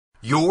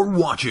You're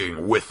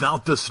watching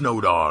Without the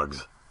Snow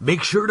Dogs.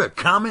 Make sure to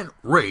comment,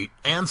 rate,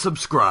 and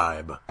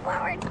subscribe.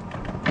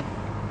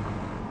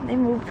 They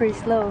move pretty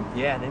slow.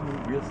 Yeah, they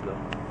move real slow.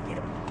 Get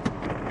them.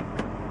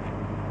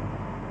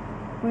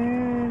 Where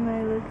am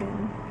I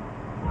looking?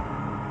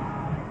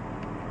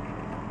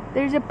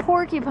 There's a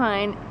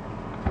porcupine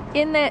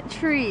in that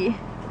tree.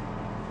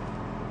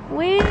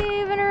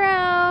 Waving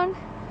around.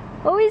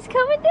 Oh, he's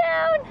coming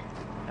down.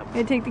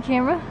 Gonna take the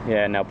camera?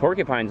 Yeah, now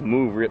porcupines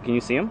move real. Can you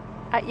see them?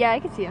 Yeah, I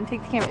can see him.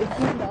 Take the camera. It's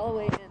moved all the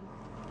way in.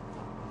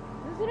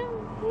 Look at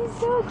him. He's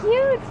so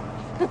cute.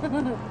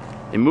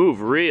 They move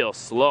real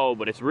slow,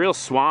 but it's real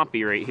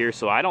swampy right here,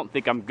 so I don't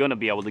think I'm gonna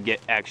be able to get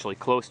actually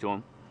close to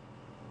him.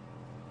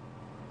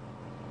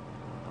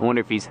 I wonder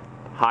if he's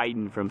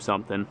hiding from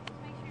something. Just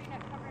make sure you're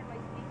not covering my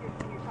speakers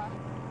when you're talking.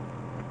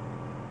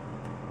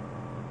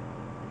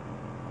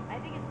 I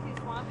think it's too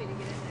swampy to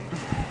get in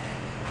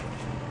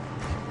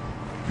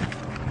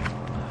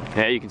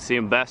there. Yeah, you can see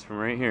him best from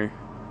right here.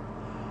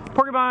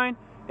 Porcupine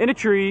in a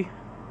tree.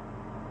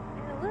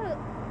 In a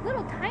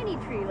little tiny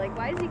tree. Like,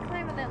 why is he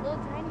climbing that little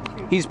tiny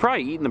tree? He's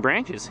probably eating the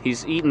branches.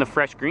 He's eating the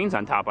fresh greens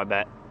on top, I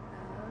bet.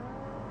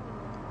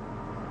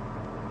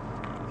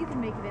 You can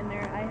make it in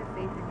there. I have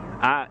faith in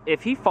you.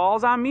 If he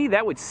falls on me,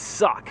 that would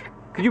suck.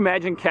 Could you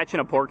imagine catching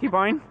a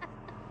porcupine?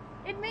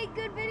 It'd make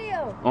good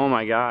video. Oh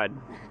my god.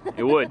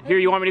 It would. Here,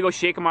 you want me to go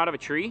shake him out of a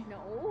tree?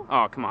 No.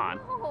 Oh, come on.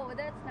 No,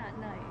 that's not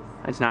nice.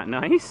 That's not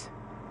nice?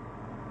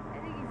 I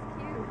think he's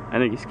cute. I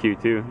think he's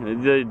cute too.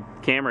 The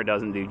camera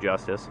doesn't do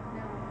justice.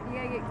 No, you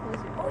gotta get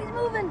closer. Oh, he's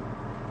moving.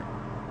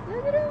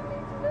 Look at him,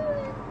 he's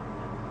moving.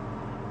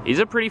 He's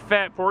a pretty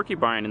fat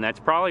porcupine, and that's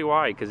probably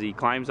why, because he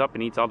climbs up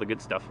and eats all the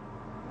good stuff.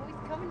 Oh, he's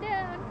coming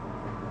down.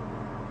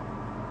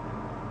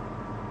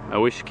 I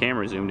wish the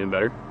camera zoomed in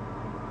better.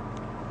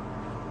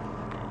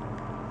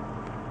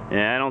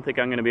 Yeah, I don't think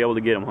I'm going to be able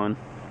to get him, hon.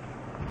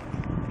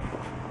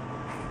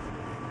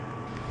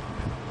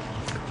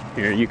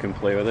 Here, you can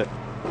play with it.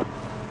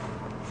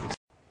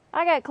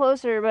 I got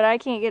closer, but I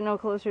can't get no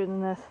closer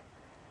than this.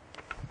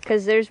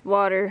 Because there's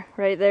water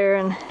right there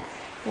and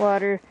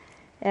water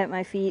at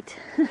my feet.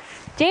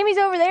 Jamie's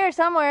over there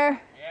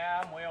somewhere.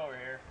 Yeah, I'm way over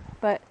here.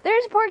 But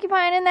there's a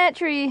porcupine in that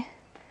tree.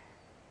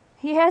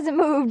 He hasn't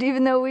moved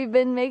even though we've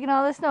been making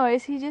all this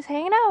noise. He's just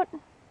hanging out.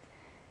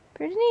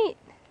 Pretty neat.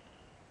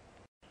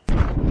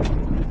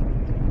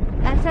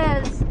 That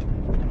says,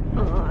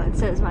 oh, it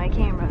says my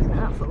camera's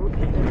not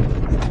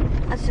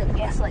focused. Let's show the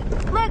gas light.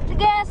 Look, the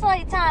gas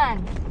light's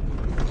on.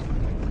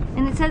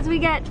 And it says we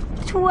got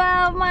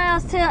 12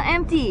 miles till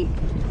empty.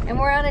 And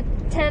we're on a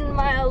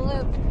 10-mile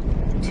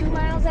loop. 2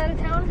 miles out of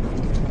town?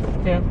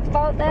 Yeah.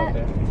 About that.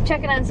 Okay.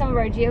 Checking on some of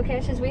our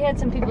geocaches. We had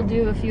some people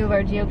do a few of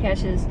our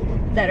geocaches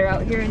that are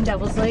out here in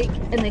Devil's Lake,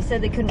 and they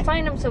said they couldn't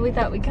find them, so we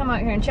thought we'd come out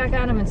here and check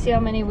on them and see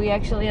how many we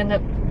actually are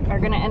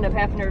going to end up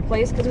having to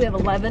replace, because we have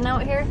 11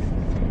 out here.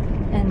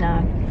 And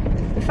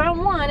we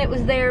found one. It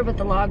was there, but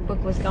the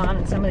logbook was gone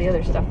and some of the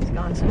other stuff was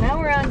gone. So now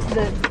we're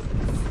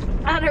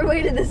on our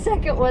way to the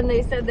second one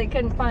they said they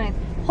couldn't find.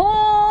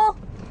 Hole!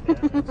 Yeah,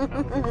 that's kind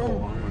of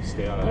cool. I'm gonna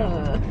stay out of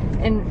that.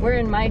 And we're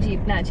in my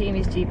Jeep, not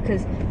Jamie's Jeep,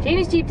 because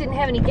Jamie's Jeep didn't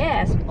have any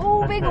gas.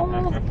 Oh, big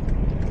hole!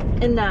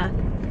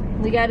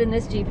 And we got in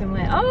this Jeep and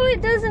went, oh,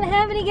 it doesn't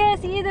have any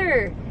gas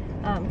either.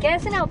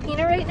 Gas in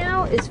Alpena right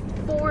now is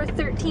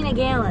 $4.13 a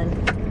gallon.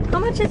 How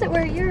much is it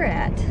where you're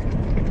at?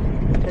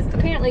 Because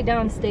apparently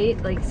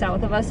downstate, like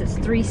south of us, it's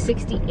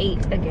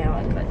 $3.68 a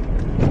gallon. But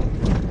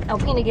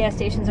Alpena gas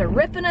stations are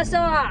ripping us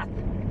off.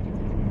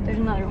 There's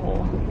another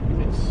hole.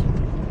 It's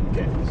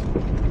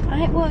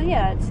gas. Well,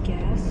 yeah, it's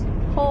gas.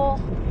 Hole.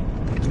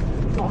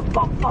 Bump,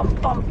 bump,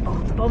 bump, bump,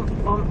 bump,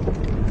 bump, bump.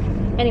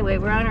 Anyway,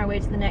 we're on our way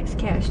to the next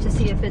cache to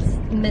see if it's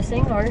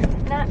missing or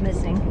not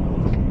missing.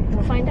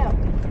 We'll find out.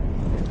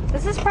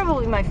 This is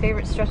probably my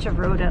favorite stretch of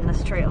road on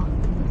this trail.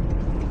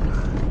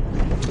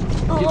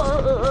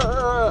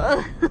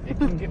 It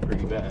can get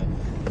pretty bad.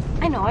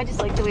 I know, I just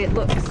like the way it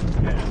looks.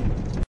 Yeah.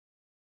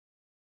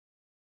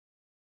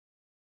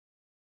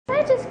 Can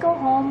I just go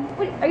home?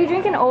 What, are you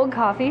drinking old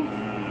coffee?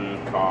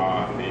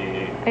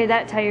 Coffee. Are you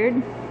that tired?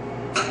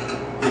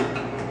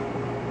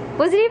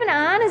 Was it even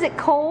on? Is it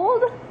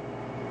cold?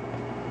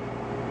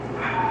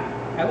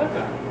 I left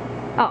it on.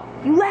 Oh,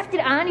 you left it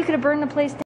on? You could have burned the place down.